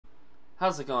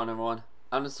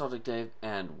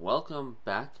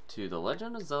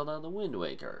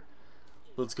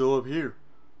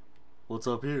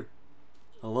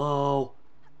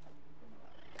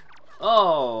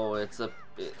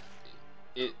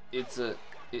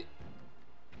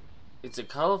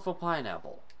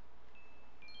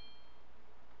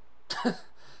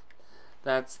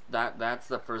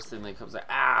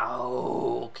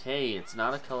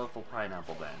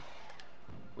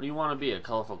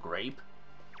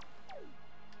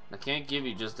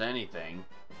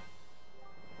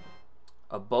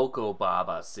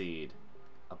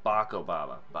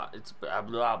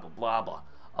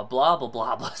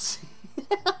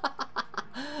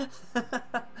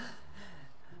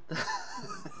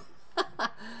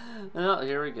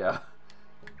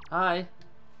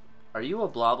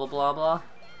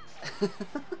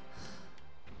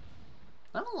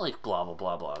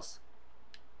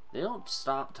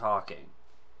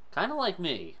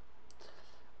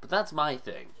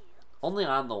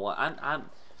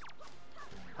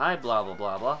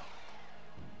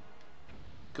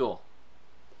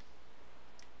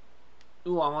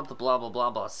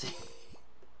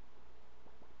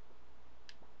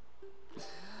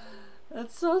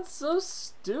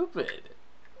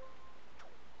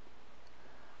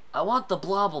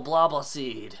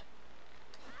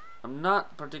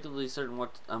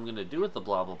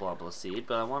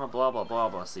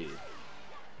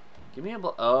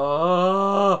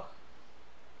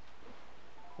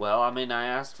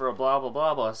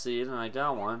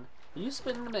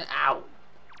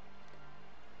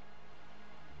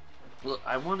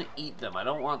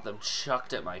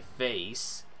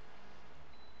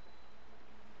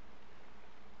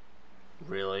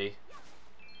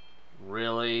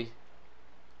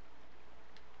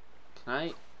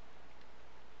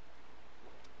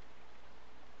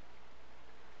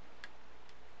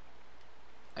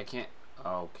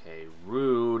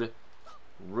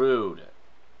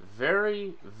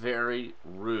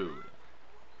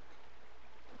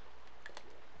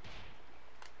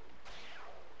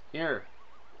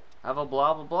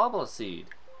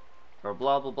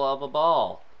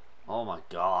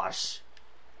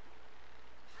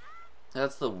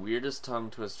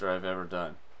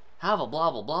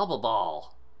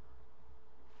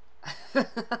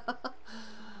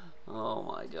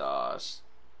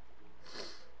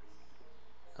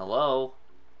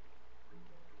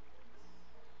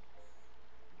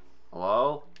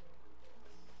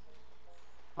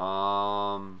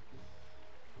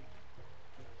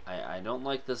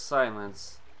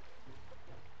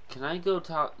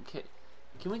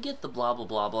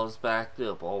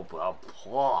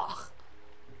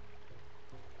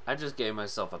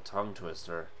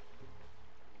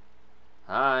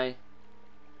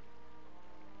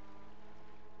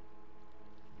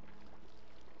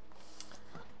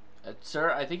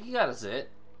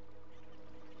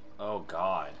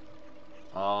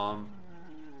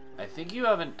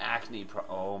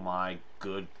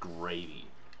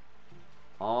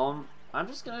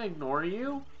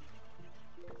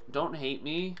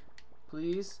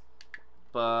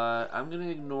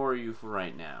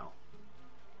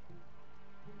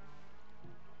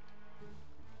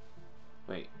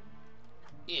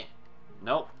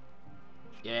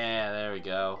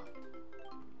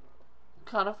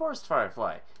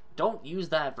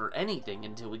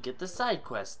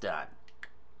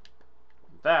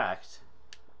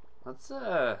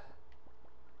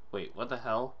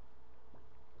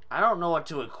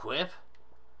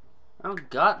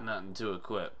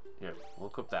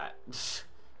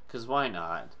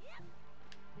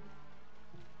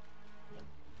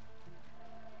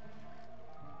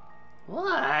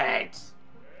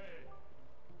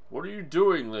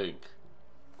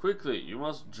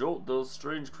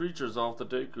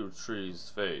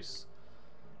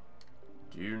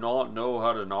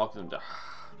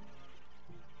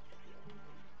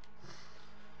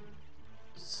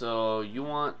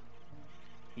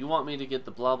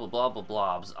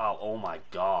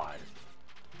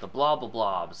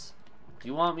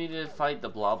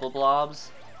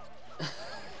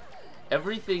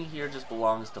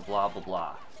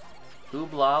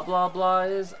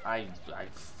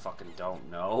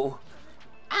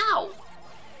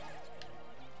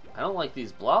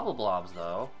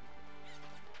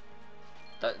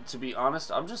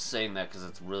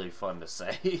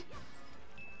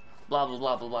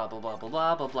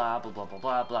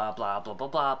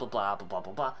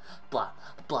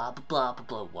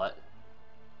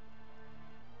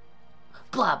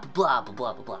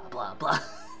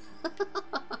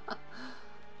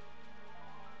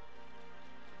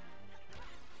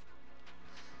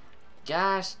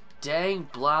dang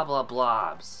blah blah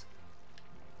blobs.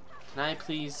 Can I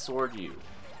please sword you?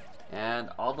 And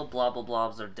all the blah blah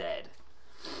blobs are dead.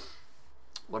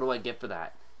 What do I get for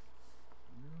that?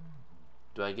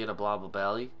 Do I get a blah blah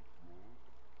belly?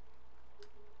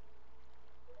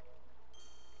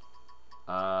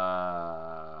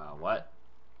 What?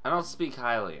 I don't speak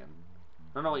Hylian.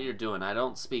 I don't know what you're doing. I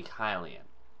don't speak Hylian.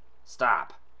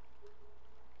 Stop.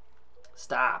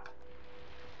 Stop.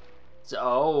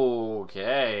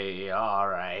 Okay,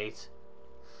 alright.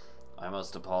 I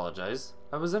must apologize.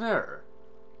 I was in error.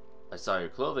 I saw your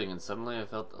clothing and suddenly I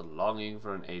felt a longing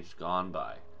for an age gone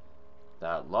by.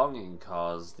 That longing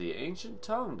caused the ancient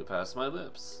tongue to pass my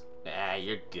lips. Ah,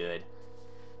 you're good.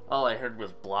 All I heard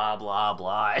was blah blah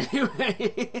blah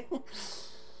anyway.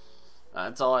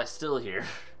 That's all I still hear.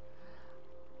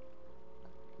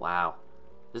 Wow.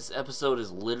 This episode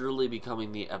is literally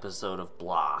becoming the episode of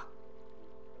blah.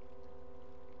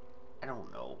 I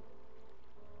don't know.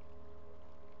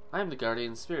 I am the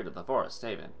guardian spirit of the forest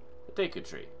haven, the Deku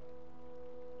Tree.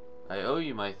 I owe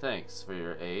you my thanks for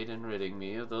your aid in ridding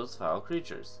me of those foul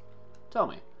creatures. Tell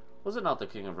me, was it not the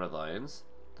King of Red Lions,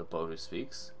 the boat who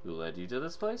speaks, who led you to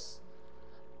this place?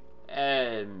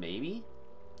 Maybe?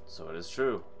 So it is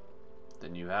true.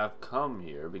 Then you have come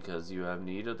here because you have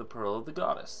need of the pearl of the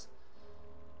goddess.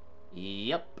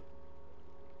 Yep.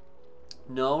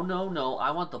 No, no, no,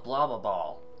 I want the blobba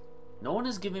ball. No one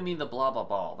is giving me the blobba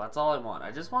ball. That's all I want.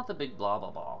 I just want the big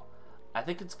blobba ball. I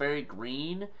think it's very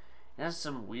green. It has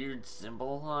some weird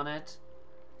symbol on it.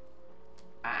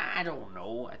 I don't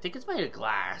know. I think it's made of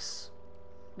glass.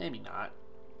 Maybe not.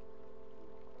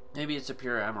 Maybe it's a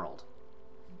pure emerald.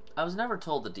 I was never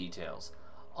told the details.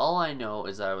 All I know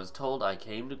is that I was told I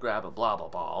came to grab a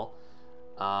blobba ball.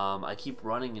 I keep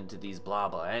running into these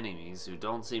blobba enemies who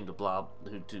don't seem to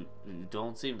who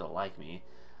don't seem to like me.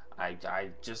 I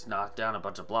just knocked down a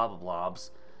bunch of blobba blobs,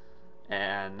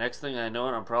 and next thing I know,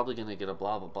 I'm probably gonna get a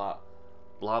blobba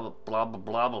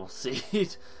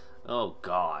seed. Oh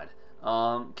God.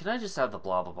 Can I just have the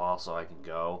blobba ball so I can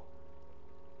go?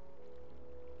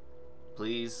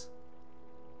 Please.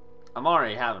 I'm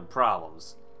already having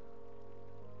problems.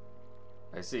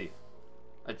 I see.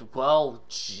 Well,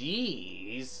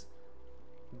 jeez.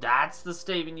 That's the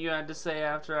statement you had to say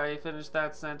after I finished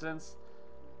that sentence?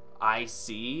 I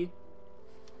see?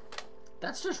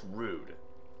 That's just rude.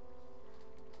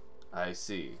 I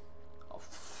see. Oh,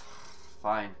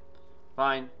 fine.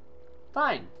 Fine.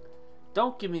 Fine.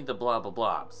 Don't give me the blobba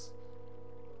blobs.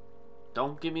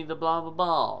 Don't give me the blobba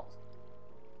balls.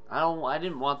 I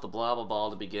didn't want the blobba ball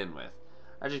to begin with.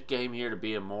 I just came here to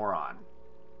be a moron.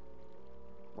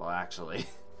 Well, actually.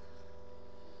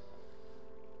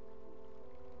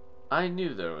 I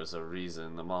knew there was a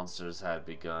reason the monsters had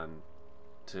begun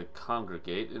to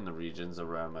congregate in the regions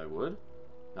around my wood.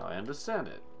 Now I understand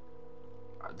it.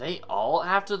 Are they all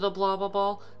after the blobba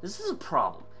ball? This is a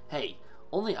problem. Hey,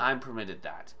 only I'm permitted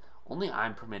that. Only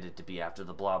I'm permitted to be after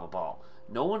the blobba ball.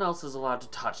 No one else is allowed to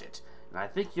touch it. And I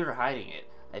think you're hiding it.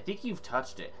 I think you've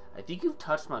touched it. I think you've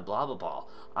touched my blobba ball.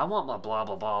 I want my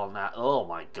blobba ball now. Oh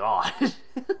my God.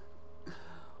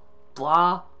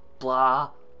 Blah, blah,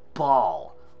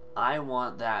 ball. I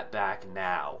want that back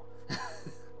now.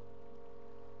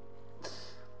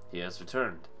 He has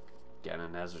returned.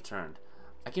 Ganon has returned.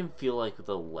 I can feel like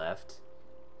the left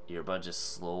earbud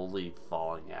just slowly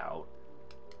falling out.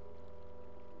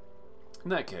 In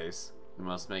that case, we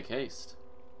must make haste.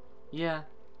 Yeah,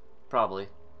 probably.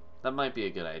 That might be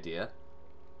a good idea.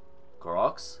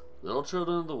 Koroks, little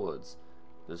children of the woods,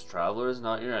 this traveler is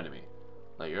not your enemy.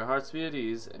 Let your hearts be at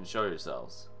ease and show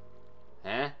yourselves.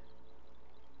 Huh?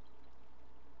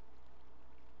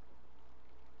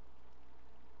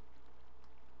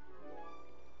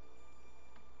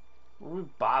 What are we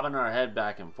bobbing our head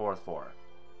back and forth for?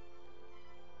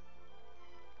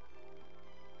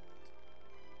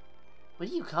 What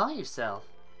do you call yourself?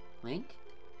 Link?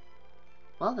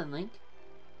 Well then, Link.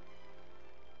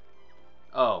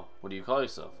 Oh, what do you call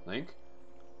yourself, Link?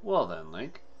 Well then,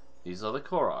 Link. These are the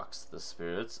Koroks, the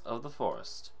spirits of the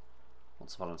forest.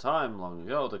 Once upon a time, long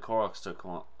ago, the Koroks took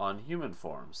on human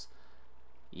forms.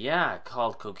 Yeah,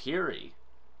 called Kokiri.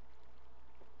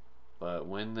 But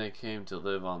when they came to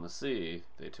live on the sea,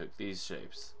 they took these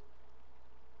shapes.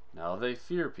 Now they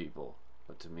fear people,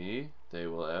 but to me, they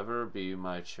will ever be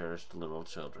my cherished little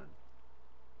children.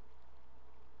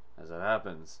 As it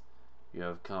happens, you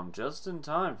have come just in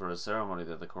time for a ceremony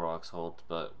that the Koroks hold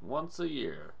but once a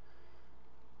year.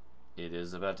 It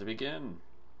is about to begin.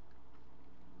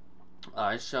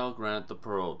 I shall grant the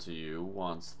pearl to you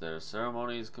once their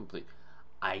ceremony is complete.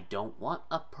 I don't want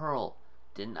a pearl.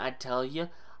 Didn't I tell you?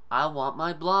 I want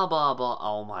my blah blah blah.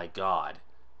 Oh my god.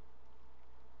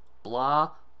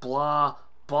 Blah blah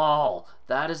ball.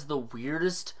 That is the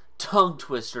weirdest tongue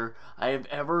twister I have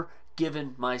ever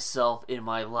given myself in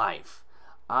my life.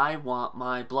 I want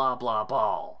my blah blah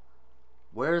ball.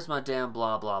 Where's my damn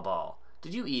blah blah ball?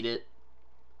 Did you eat it?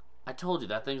 I told you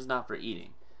that thing's not for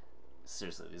eating.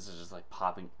 Seriously, these are just like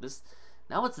popping. This.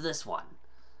 Now it's this one.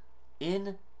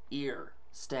 In ear.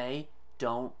 Stay.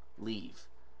 Don't leave.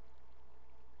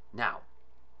 Now,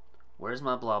 where's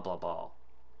my blah blah ball?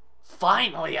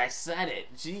 Finally, I said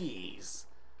it. Jeez.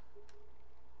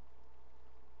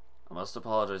 I must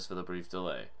apologize for the brief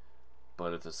delay,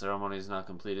 but if the ceremony is not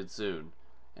completed soon,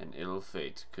 an ill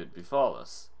fate could befall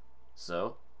us.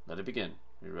 So, let it begin.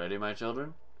 You ready, my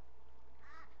children?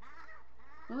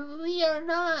 We are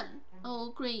not,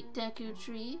 oh great Deku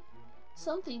Tree.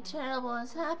 Something terrible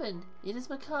has happened. It is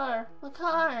Makar.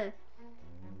 Makar!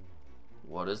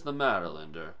 What is the matter,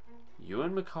 Linder? You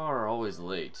and Makar are always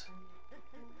late.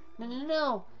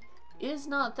 No. It is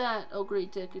not that, oh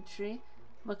great Deku Tree.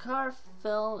 Makar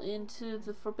fell into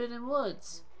the Forbidden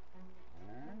Woods.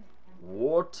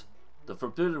 What? The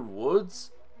Forbidden Woods?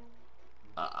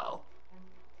 Uh-oh.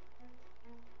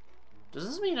 Does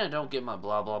this mean I don't get my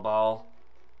blah blah ball?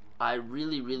 I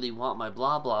really want my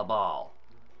blah blah ball.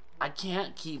 I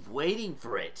can't keep waiting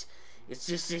for it. It's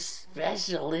just this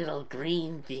special little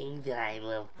green thing that I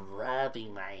love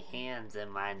rubbing my hands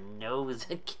and my nose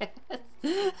against.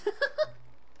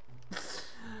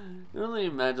 You only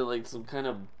imagine like some kind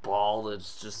of ball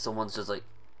that's just someone's just like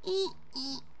and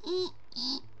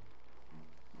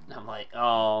I'm like,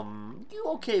 you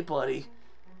okay, buddy?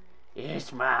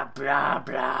 It's my blah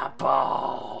blah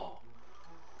ball.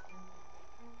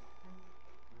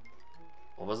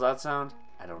 What was that sound?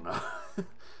 I don't know.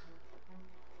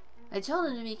 I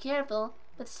told him to be careful,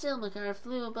 but still Makar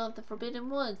flew above the Forbidden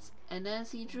Woods, and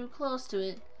as he drew close to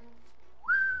it...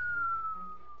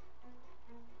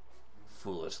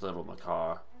 Foolish little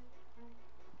Makar.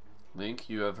 Link,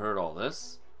 you have heard all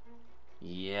this?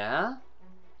 Yeah?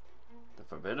 The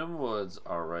Forbidden Woods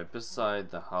are right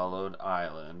beside the hallowed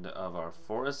island of our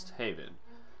forest haven.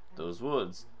 Those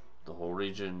woods, the whole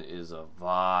region, is a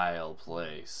vile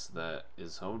place that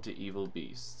is home to evil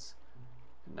beasts.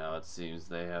 Now it seems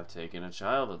they have taken a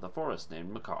child of the forest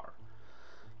named Makar.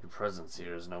 Your presence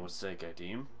here is no mistake, I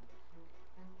deem.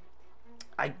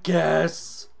 I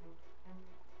guess!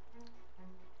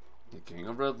 The King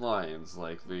of Red Lions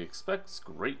likely expects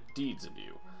great deeds of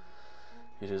you.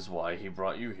 It is why he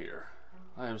brought you here.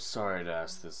 I am sorry to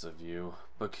ask this of you,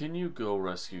 but can you go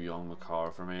rescue young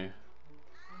Makar for me?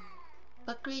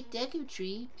 But great Deku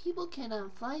Tree, people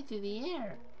cannot fly through the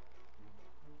air.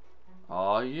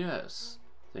 Ah, yes.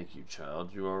 Thank you,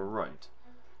 child. You are right.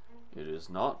 It is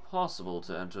not possible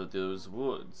to enter those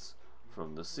woods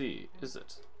from the sea, is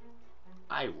it?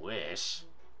 I wish.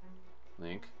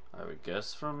 Link, I would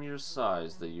guess from your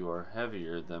size that you are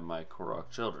heavier than my Korok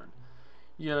children.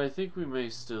 Yet I think we may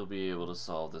still be able to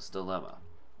solve this dilemma.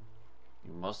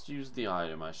 You must use the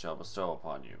item I shall bestow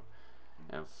upon you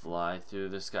and fly through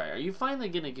the sky. Are you finally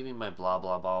going to give me my blah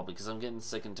blah ball? Because I'm getting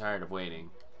sick and tired of waiting.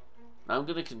 I'm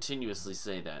going to continuously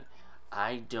say that.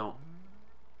 I don't...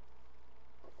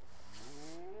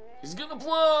 He's gonna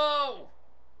blow!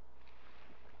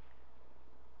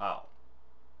 Oh.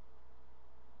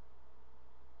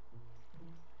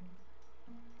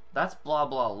 That's blah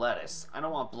blah lettuce. I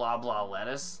don't want blah blah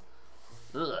lettuce.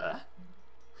 Ugh.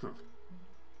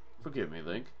 Forgive me,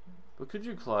 Link, but could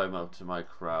you climb up to my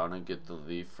crown and get the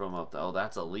leaf from up there? Oh,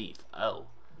 that's a leaf. Oh.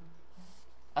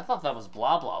 I thought that was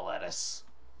blah blah lettuce.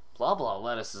 Blah blah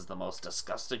lettuce is the most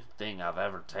disgusting thing I've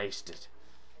ever tasted.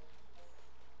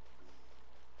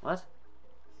 What?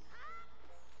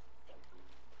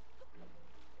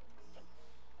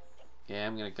 Yeah,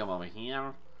 I'm gonna come over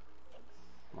here.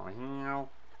 Come over here.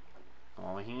 Come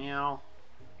over here.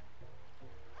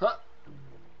 Huh!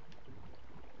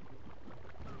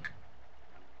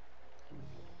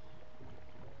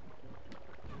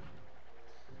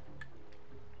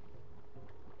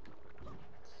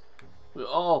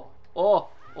 Whoa.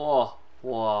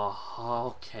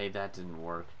 Okay, that didn't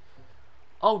work.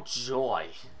 Oh, joy.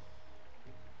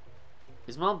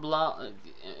 Is my blah...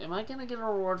 Am I gonna get a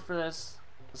reward for this?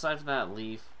 Aside from that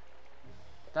leaf?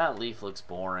 That leaf looks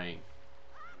boring.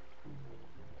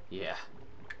 Yeah.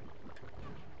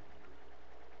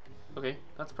 Okay,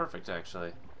 that's perfect,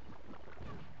 actually.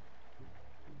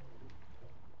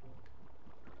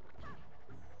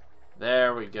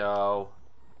 There we go.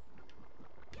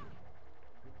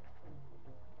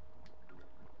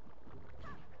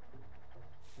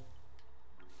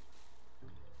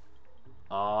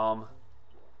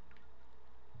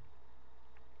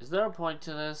 there a point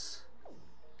to this?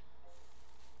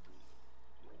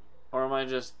 Or am I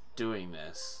just doing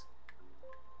this?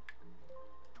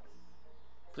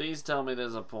 Please tell me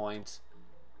there's a point.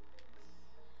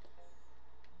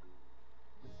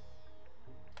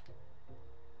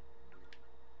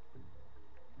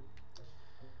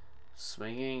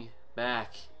 Swinging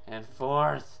back and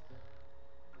forth.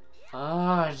 Oh,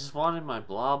 I just wanted my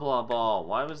blah blah ball.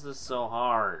 Why was this so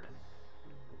hard?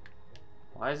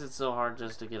 Why is it so hard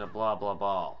just to get a blah blah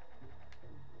ball?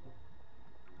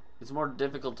 It's more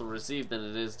difficult to receive than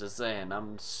it is to say, and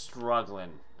I'm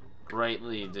struggling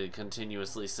greatly to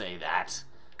continuously say that.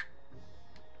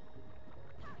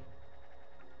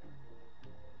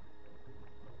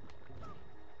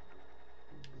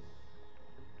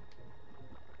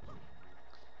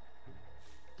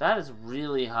 That is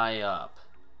really high up.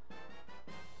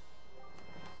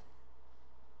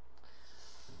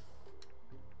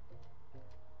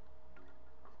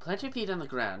 Plant your feet on the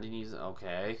ground and use...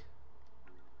 Okay.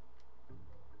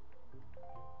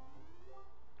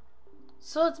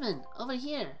 Swordsman, over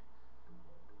here.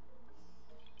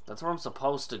 That's where I'm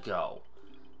supposed to go.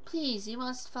 Please, you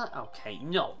must find... Okay,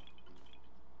 no.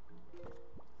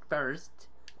 First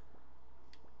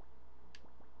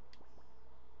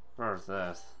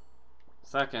this.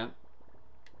 Second.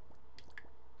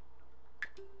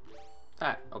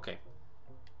 Ah, okay.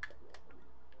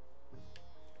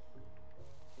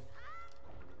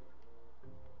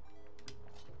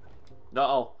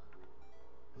 Uh-oh.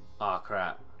 Aw,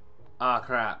 crap. Aw,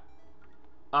 crap.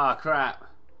 Aw, crap.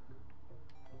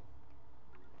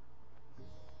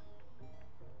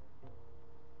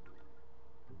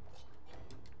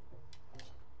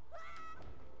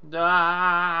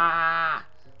 Ah!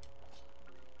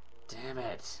 Damn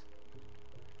it.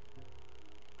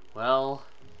 Well,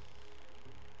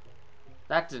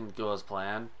 that didn't go as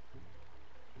planned.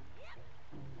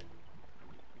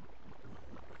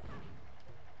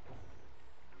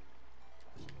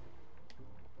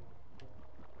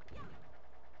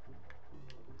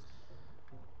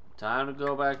 Time to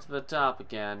go back to the top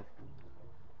again.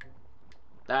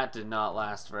 That did not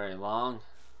last very long.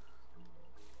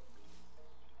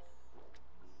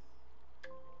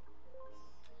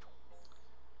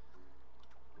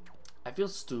 I feel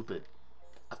stupid.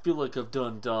 I feel like I've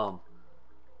done dumb.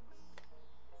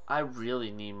 I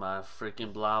really need my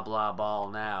freaking blah blah ball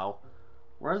now.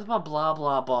 Where's my blah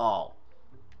blah ball?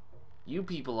 You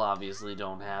people obviously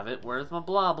don't have it. Where's my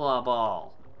blah blah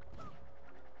ball?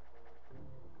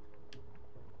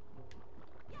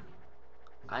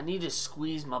 I need to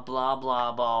squeeze my blah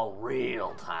blah ball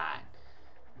real tight.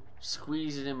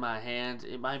 Squeeze it in my hand.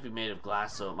 It might be made of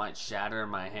glass, so it might shatter in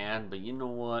my hand, but you know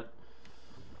what?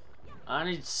 I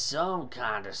need some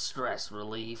kind of stress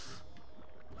relief.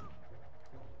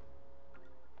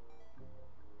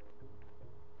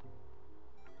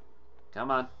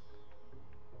 Come on.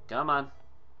 Come on.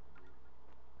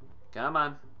 Come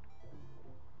on.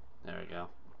 There we go.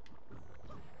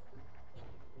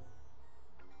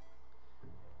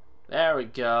 There we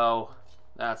go.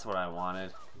 That's what I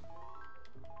wanted.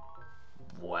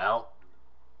 Well.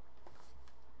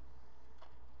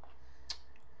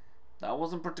 That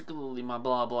wasn't particularly my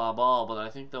blah blah ball, but I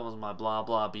think that was my blah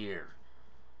blah beer.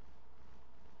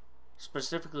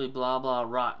 Specifically blah blah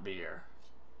rot beer.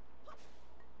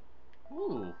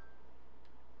 Ooh.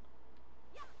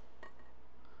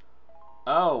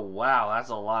 Oh wow, that's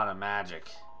a lot of magic.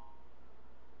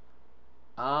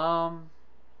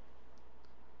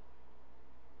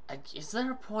 Is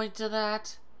there a point to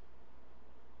that?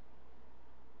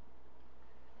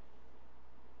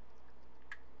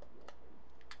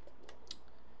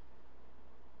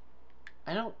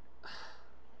 I don't...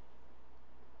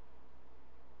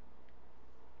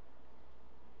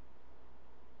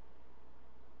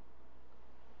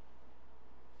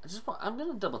 I'm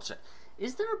gonna double check.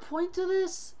 Is there a point to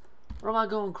this? Or am I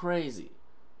going crazy?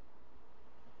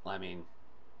 Well, I mean,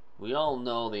 we all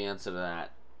know the answer to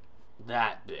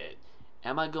that bit.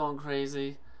 Am I going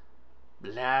crazy?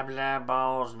 Blah blah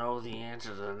balls know the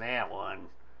answer to that one.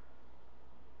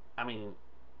 I mean...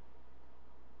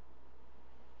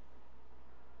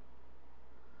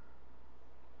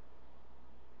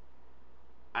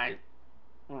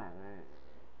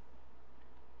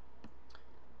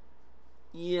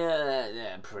 Yeah,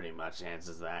 that pretty much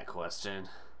answers that question.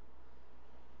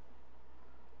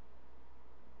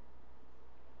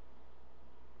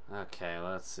 Okay,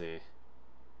 let's see.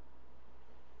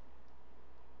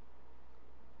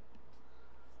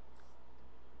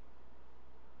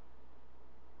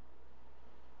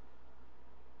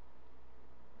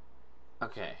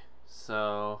 Okay,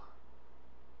 so...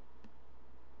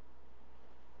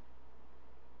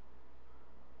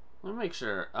 Let me make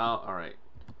sure. Oh, alright.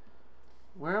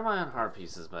 Where am I on heart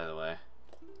pieces, by the way?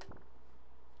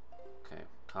 Okay,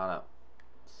 caught up.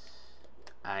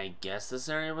 I guess this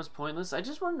area was pointless. I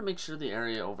just wanted to make sure the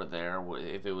area over there,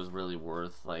 if it was really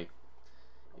worth, like,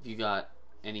 if you got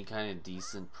any kind of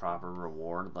decent, proper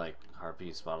reward, like heart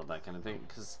piece bottle, that kind of thing.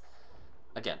 Because,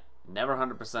 again, never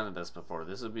 100% of this before.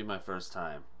 This would be my first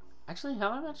time. Actually,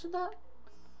 have I mentioned that?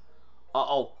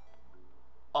 Uh-oh.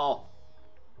 Oh.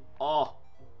 Oh.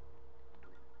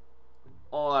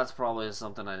 Oh, that's probably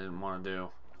something I didn't want to do.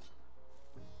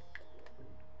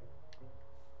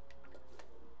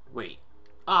 Wait.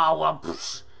 Oh, well,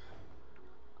 psh.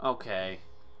 Okay.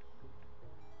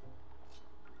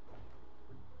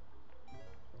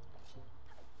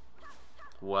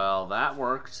 Well, that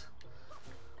worked.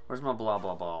 Where's my blah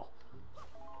blah ball?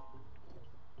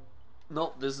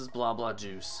 Nope, this is blah blah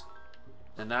juice.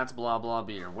 And that's blah blah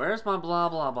beer. Where's my blah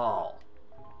blah ball?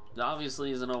 It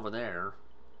obviously isn't over there.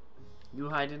 You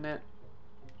hiding it?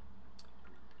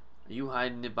 Are you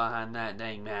hiding it behind that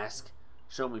dang mask?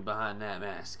 Show me behind that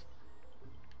mask.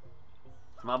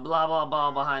 My blah blah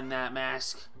ball behind that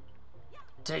mask.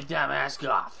 Take that mask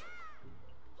off.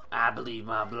 I believe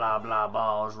my blah blah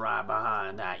ball's right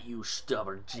behind that, you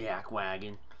stubborn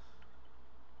jackwagon.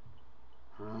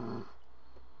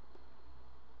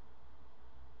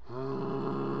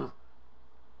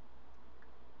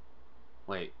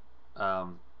 Wait,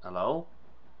 hello?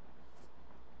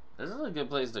 This is a good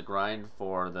place to grind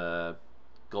for the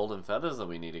golden feathers that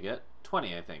we need to get.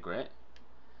 20, I think, right?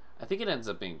 I think it ends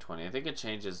up being 20. I think it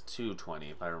changes to 20,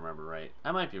 if I remember right.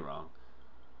 I might be wrong.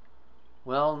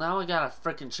 Well, now I gotta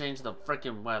frickin' change the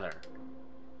frickin' weather.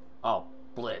 Oh,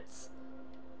 blitz.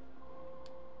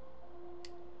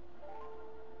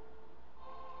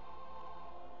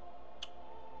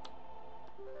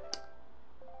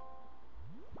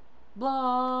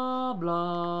 Blah,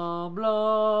 blah,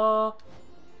 blah.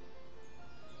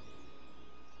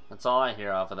 That's all I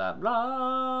hear off of that.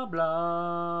 Blah,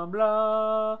 blah,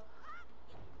 blah.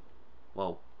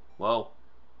 Whoa, whoa.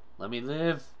 Let me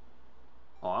live.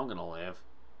 Oh, I'm gonna live.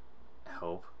 I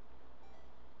hope.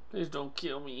 Please don't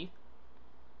kill me.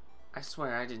 I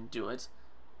swear I didn't do it.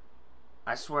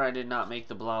 I swear I did not make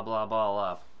the blah blah ball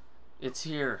up. It's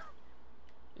here.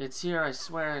 It's here, I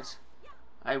swear it.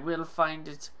 I will find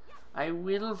it. I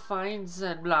will find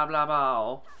said blah blah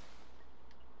ball.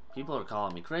 People are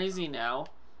calling me crazy now.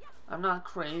 I'm not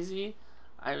crazy.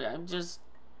 I'm just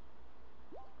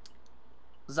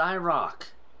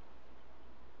Zyrock.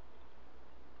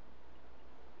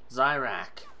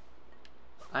 Zyrak.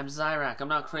 I'm Zyrak. I'm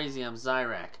not crazy. I'm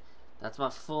Zyrak. That's my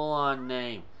full-on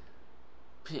name.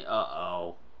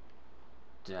 Uh-oh.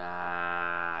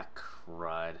 Ah,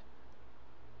 crud.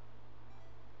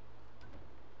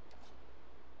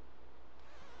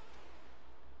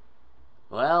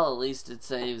 Well, at least it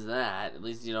saves that. At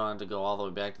least you don't have to go all the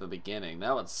way back to the beginning.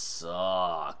 That would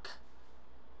suck.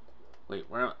 Wait,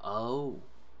 where am I? Oh.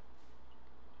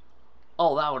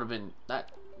 Oh, that would have been...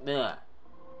 That... Yeah.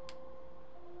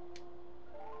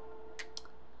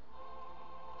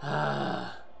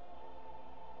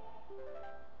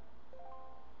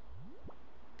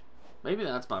 Maybe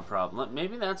that's my problem.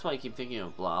 Maybe that's why I keep thinking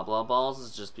of blah blah balls,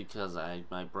 is just because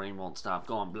my brain won't stop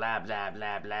going blah blah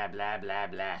blah blah blah blah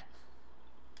blah.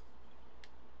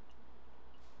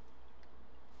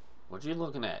 What are you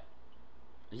looking at?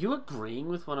 Are you agreeing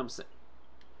with what I'm saying?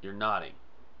 You're nodding.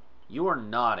 You are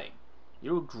nodding.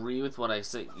 You agree with what I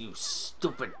say, you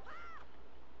stupid.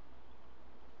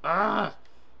 Ah!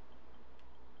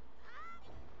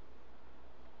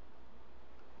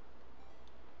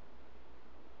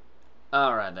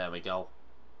 Alright, there we go.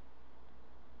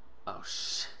 Oh,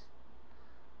 shit.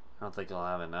 I don't think I'll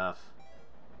have enough.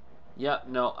 Yep,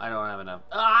 no, I don't have enough.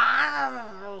 Ah!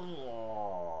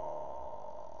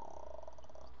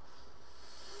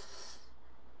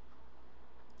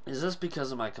 Is this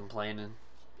because of my complaining?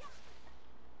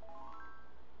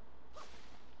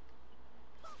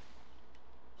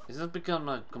 Is this because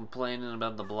I'm complaining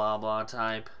about the blah blah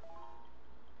type?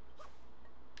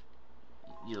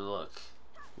 You look.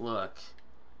 Look,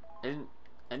 I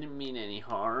didn't mean any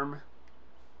harm.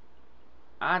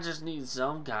 I just need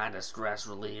some kind of stress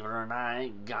reliever and I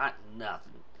ain't got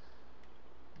nothing.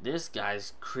 This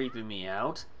guy's creeping me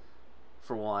out,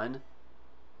 for one.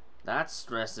 That's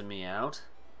stressing me out.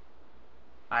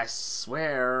 I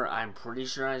swear, I'm pretty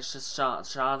sure I just saw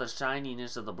the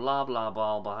shininess of the blah blah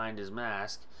ball behind his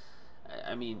mask.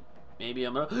 I mean, maybe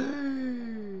I'm a...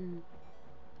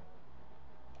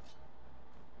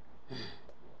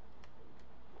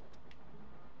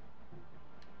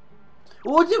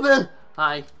 What you been?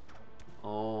 Hi.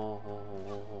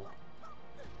 Oh.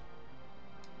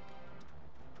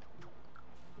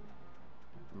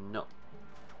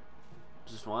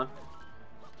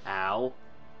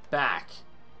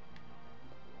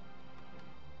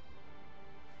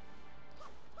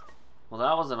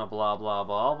 wasn't a blah blah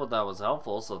ball, but that was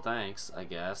helpful, so thanks, I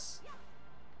guess.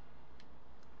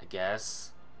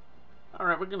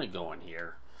 Alright, we're gonna go in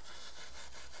here.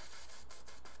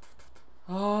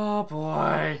 Oh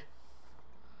boy.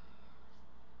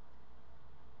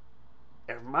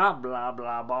 If my blah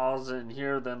blah ball's in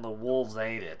here, then the wolves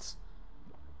ate it.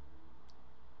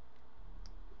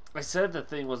 I said the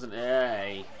thing was an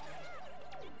A.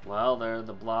 Well, they're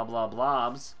the blah blah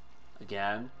blobs.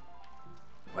 Again.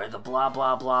 Where the blah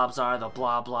blah blobs are, the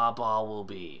blah blah ball will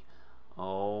be.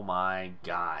 Oh my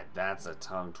god, that's a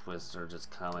tongue twister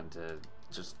just coming to,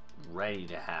 just ready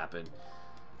to happen.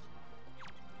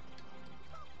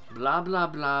 Blah blah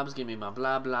blobs, give me my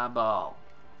blah blah ball.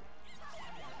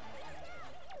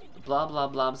 The blah blah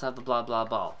blobs have the blah blah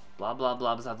ball. Blah blah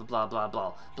blobs have the blah blah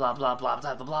ball. Blah blah blobs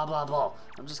have the blah blah ball.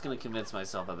 I'm just gonna convince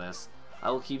myself of this. I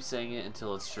will keep saying it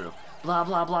until it's true. Blah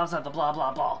blah blobs have the blah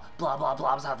blah ball. Blah blah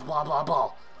blobs have the blah blah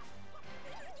ball.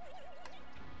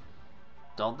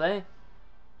 Don't they?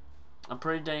 I'm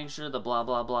pretty dang sure the blah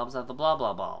blah blobs have the blah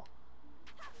blah ball.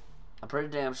 I'm pretty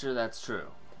damn sure that's true.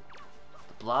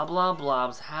 The blah blah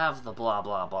blobs have the blah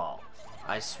blah ball.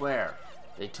 I swear.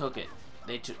 They took it.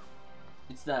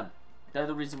 It's them. They're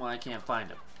the reason why I can't find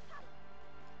them.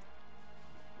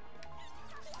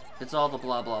 It's all the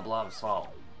blah blah blob's fault.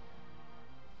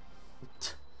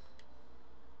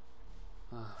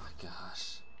 Oh my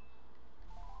gosh.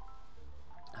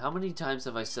 How many times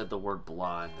have I said the word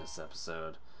blah in this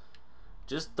episode?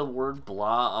 Just the word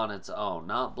blah on its own.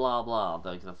 Not blah blah,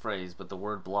 like the phrase, but the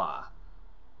word blah.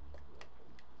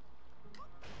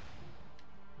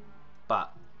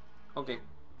 But, okay.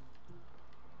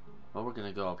 Well, we're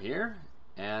gonna go up here,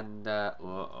 and,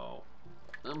 uh-oh.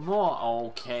 Oh,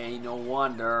 okay, no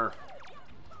wonder.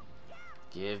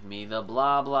 Give me the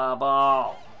blah blah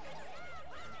ball.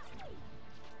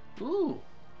 Ooh.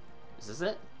 Is this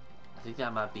it? I think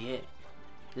that might be it.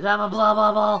 Is that my blah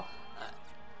blah ball?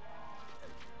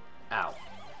 Ow.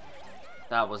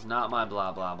 That was not my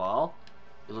blah blah ball.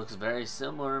 It looks very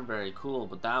similar and very cool,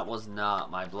 but that was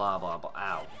not my blah blah ball.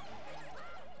 Ow.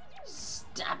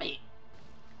 Stop it.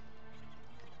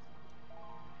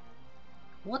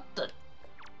 What the?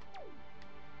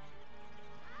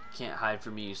 Can't hide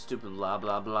from me, you stupid blah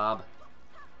blah blob.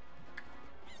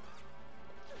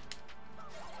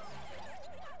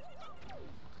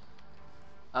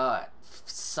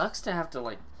 Sucks to have to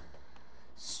like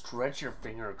stretch your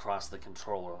finger across the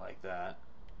controller like that.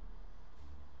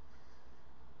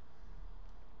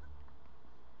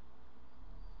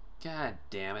 God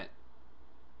damn it.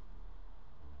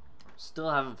 Still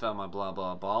haven't found my blah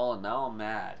blah ball, and now I'm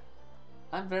mad.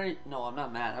 No, I'm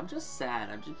not mad. I'm just sad.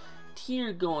 I'm just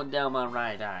tear going down my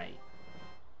right eye.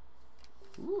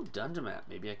 Ooh, dungeon map.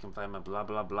 Maybe I can find my blah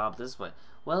blah blob this way.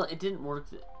 Well, it didn't work.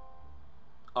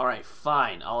 Alright,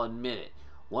 fine. I'll admit it.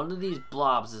 One of these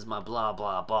blobs is my blah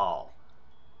blah ball.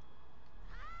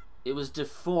 It was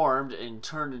deformed and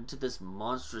turned into this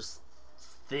monstrous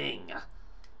thing. That's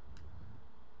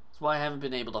why I haven't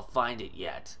been able to find it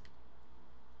yet.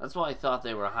 That's why I thought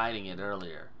they were hiding it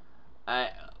earlier.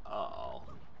 Uh-oh.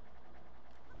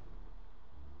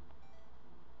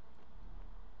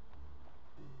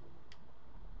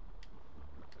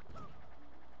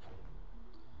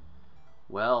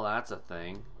 Well, that's a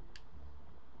thing.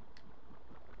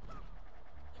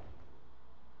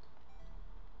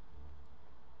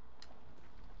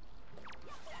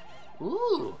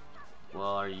 Ooh.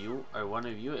 Well, are one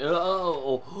of you?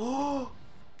 Oh.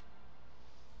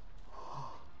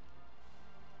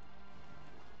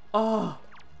 Oh.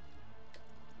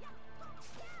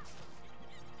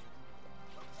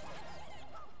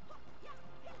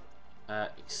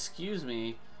 Excuse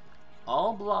me.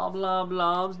 All blah blah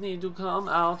blobs need to come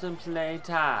out and play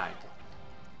tag.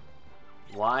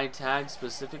 Why tag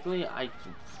specifically? I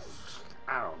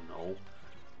don't know.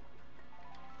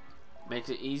 Makes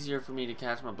it easier for me to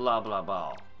catch my blah blah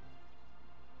ball.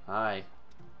 Hi.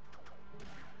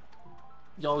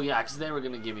 Oh yeah, because they were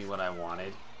gonna give me what I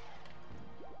wanted.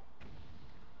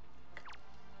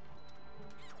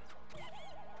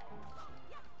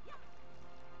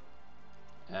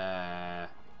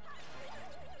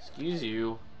 Excuse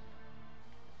you.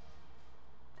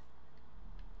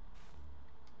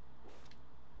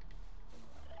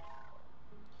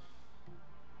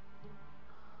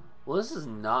 Well, this is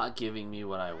not giving me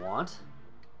what I want.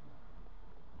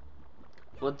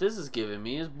 What this is giving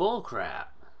me is bullcrap.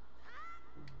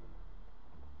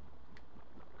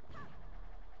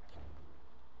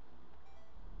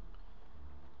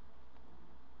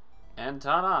 And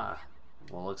ta-da!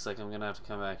 Well, looks like I'm gonna have to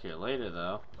come back here later,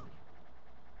 though.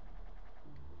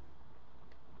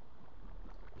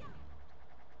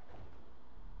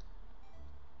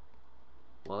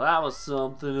 that was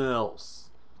something else.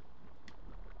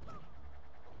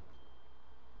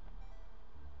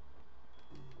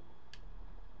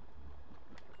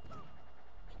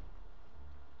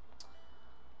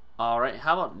 Alright,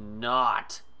 how about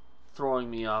not throwing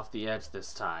me off the edge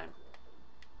this time?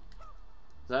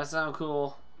 Does that sound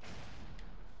cool?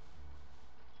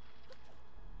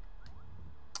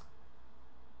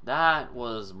 That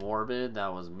was morbid,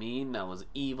 that was mean, that was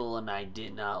evil, and I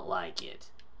did not like it.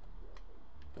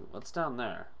 Wait, what's down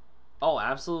there? Oh,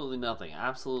 absolutely nothing.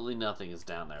 Absolutely nothing is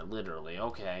down there, literally.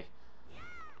 Okay.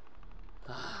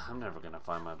 I'm never gonna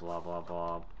find my blah blah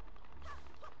blah.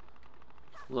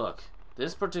 Look,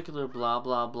 this particular blah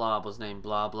blah blob was named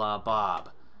blah blah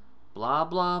Bob. Blah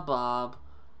blah Bob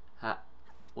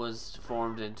was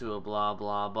formed into a blah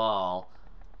blah ball.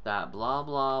 That blah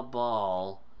blah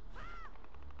ball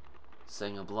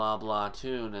sang a blah blah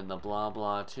tune, and the blah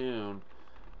blah tune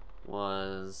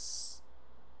was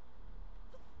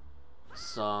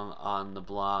sung on the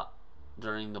blah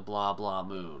during the blah blah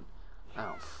moon. I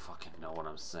don't fucking know what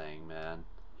I'm saying, man.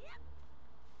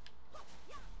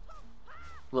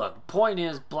 Look, point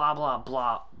is blah blah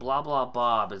blah blah blah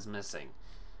Bob is missing.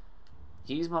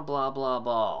 He's my blah blah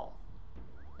ball,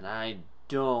 and I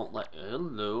don't like.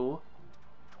 Hello.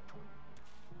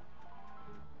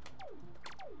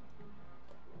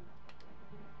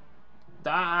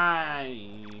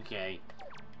 Die. Okay.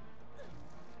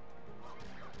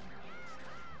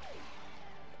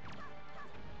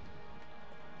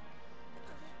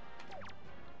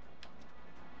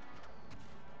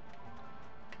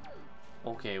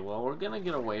 Okay, well, we're gonna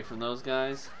get away from those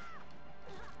guys.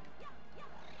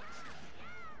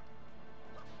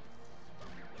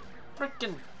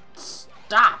 Frickin'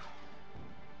 stop!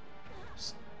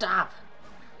 Stop!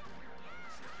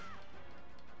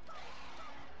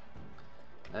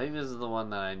 I think this is the one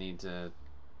that I need to...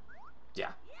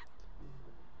 Yeah.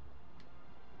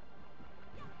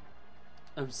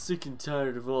 I'm sick and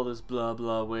tired of all this blah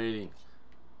blah waiting.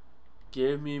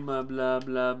 Give me my blah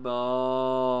blah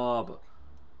Bob.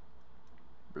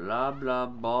 Blah blah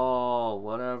ball,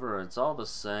 whatever, it's all the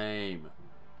same.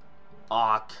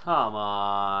 Aw, come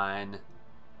on.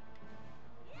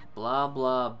 Blah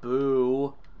blah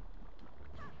boo.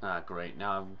 Ah, great,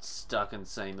 now I'm stuck in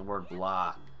saying the word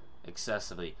blah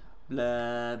excessively.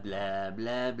 Blah blah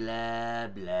blah blah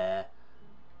blah.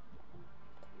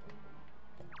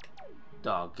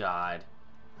 Oh god.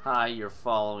 Hi, you're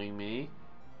following me.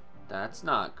 That's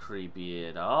not creepy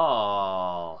at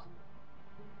all.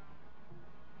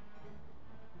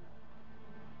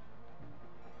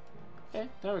 Okay,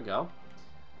 there we go.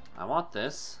 I want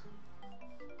this.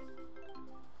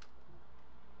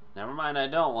 Never mind, I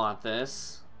don't want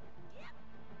this.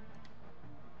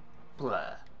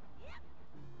 Blah.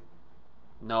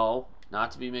 No,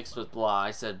 not to be mixed with blah.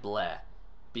 I said bleh.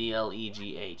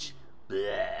 B-L-E-G-H.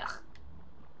 Bleh.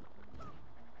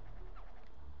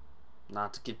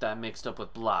 Not to get that mixed up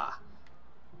with blah.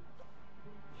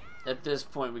 At this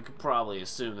point, we could probably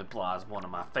assume that blah is one of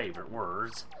my favorite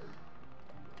words.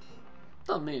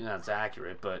 Doesn't mean that's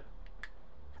accurate, but...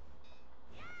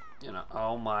 You know,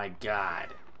 oh my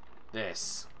god.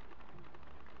 This.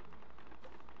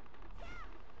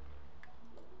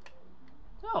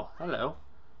 Oh, hello.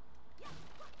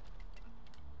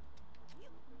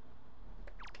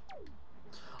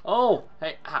 Oh,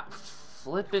 hey,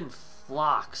 flippin'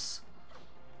 flocks.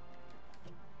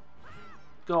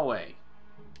 Go away.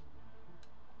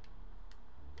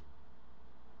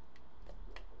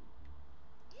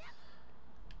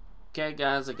 Okay,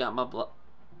 guys, I got my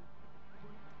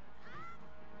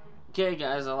Okay,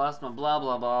 guys, I lost my blah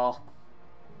blah ball.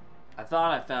 I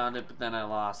thought I found it, but then I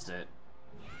lost it.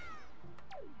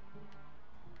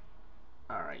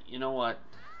 Alright, you know what?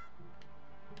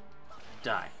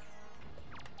 Die.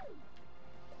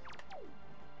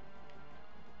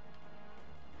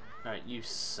 Alright, you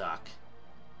suck.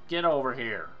 Get over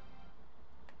here.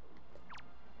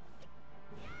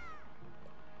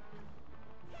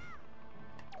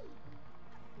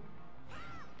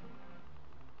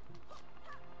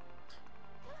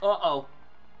 Uh-oh.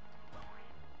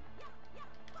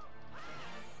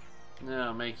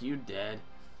 No, make you dead.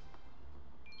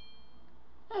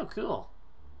 Oh, cool.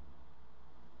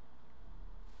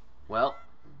 Well,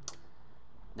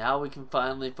 now we can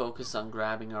finally focus on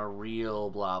grabbing our real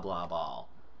blah blah ball.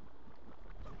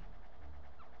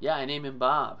 Yeah, I name him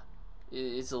Bob.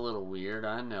 It's a little weird,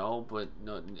 I know, but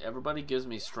no, everybody gives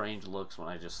me strange looks when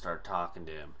I just start talking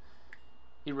to him.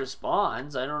 He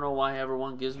responds. I don't know why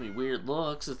everyone gives me weird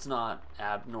looks. It's not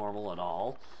abnormal at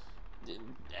all.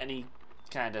 In any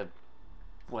kind of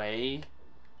way.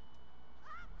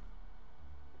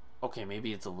 Okay,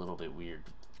 maybe it's a little bit weird.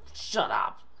 Shut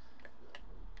up.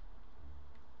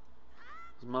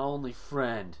 He's my only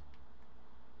friend.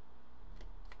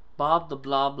 Bob the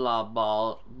blah blah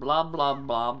ball. Blah blah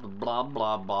blah the blah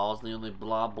blah ball is the only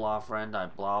blah blah friend I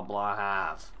blah blah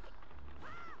have.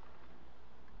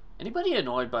 Anybody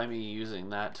annoyed by me using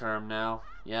that term now?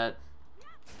 Yet?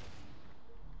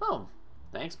 Boom.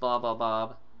 Thanks, blah blah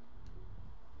Bob.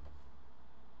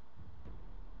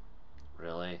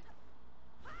 Really?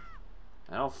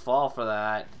 I don't fall for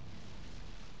that.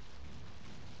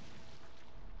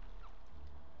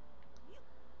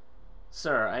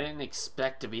 Sir, I didn't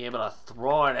expect to be able to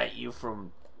throw it at you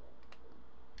from...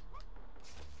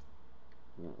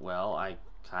 Well, I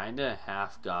kinda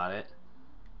half got it.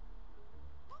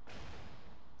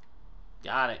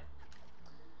 Got it.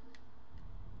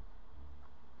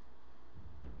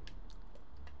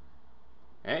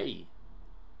 Hey.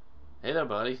 Hey there,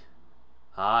 buddy.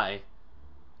 Hi.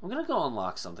 I'm gonna go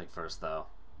unlock something first, though.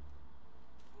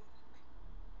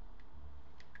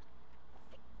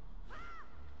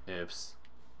 Oops.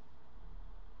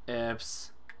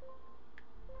 Oops.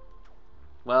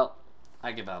 Well,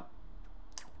 I give up.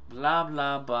 Blah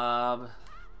blah Bob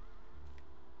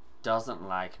doesn't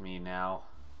like me now.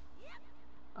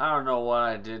 I don't know what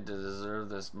I did to deserve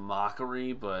this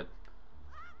mockery, but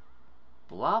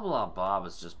blah blah Bob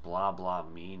is just blah blah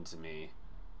mean to me.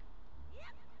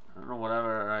 I don't know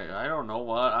whatever I don't know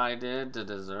what I did to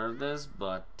deserve this,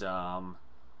 but I'll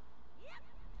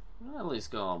at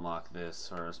least go unlock this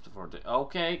first before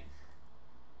okay.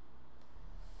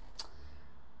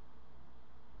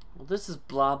 Well, this is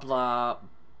blah blah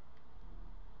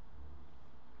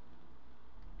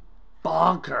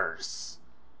bonkers.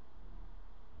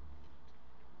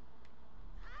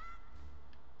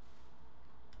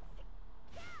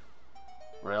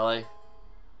 Really?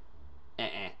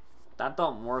 That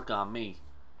don't work on me.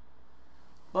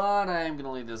 But I am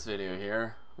gonna leave this video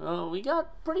here. Well, we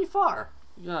got pretty far.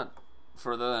 We got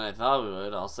further than I thought we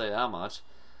would, I'll say that much.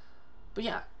 But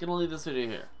yeah, gonna leave this video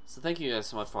here. So thank you guys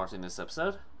so much for watching this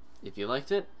episode. If you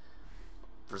liked it,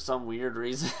 for some weird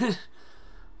reason,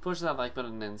 push that like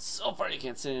button and so far you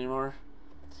can't see it anymore.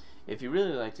 If you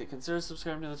really liked it, consider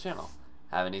subscribing to the channel.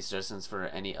 Have any suggestions for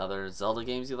any other Zelda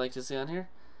games you'd like to see on here?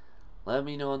 Let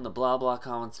me know in the blah blah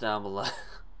comments down below.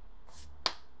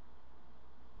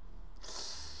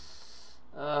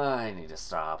 I need to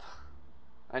stop.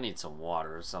 I need some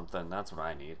water or something. That's what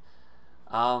I need.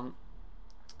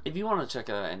 If you want to check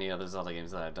out any other Zelda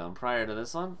games that I've done prior to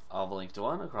this one, I'll have a link to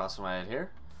one across from my head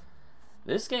here.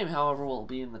 This game, however, will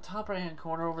be in the top right hand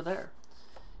corner over there.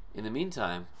 In the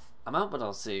meantime, I'm out, but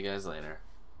I'll see you guys later.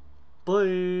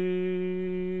 Bye!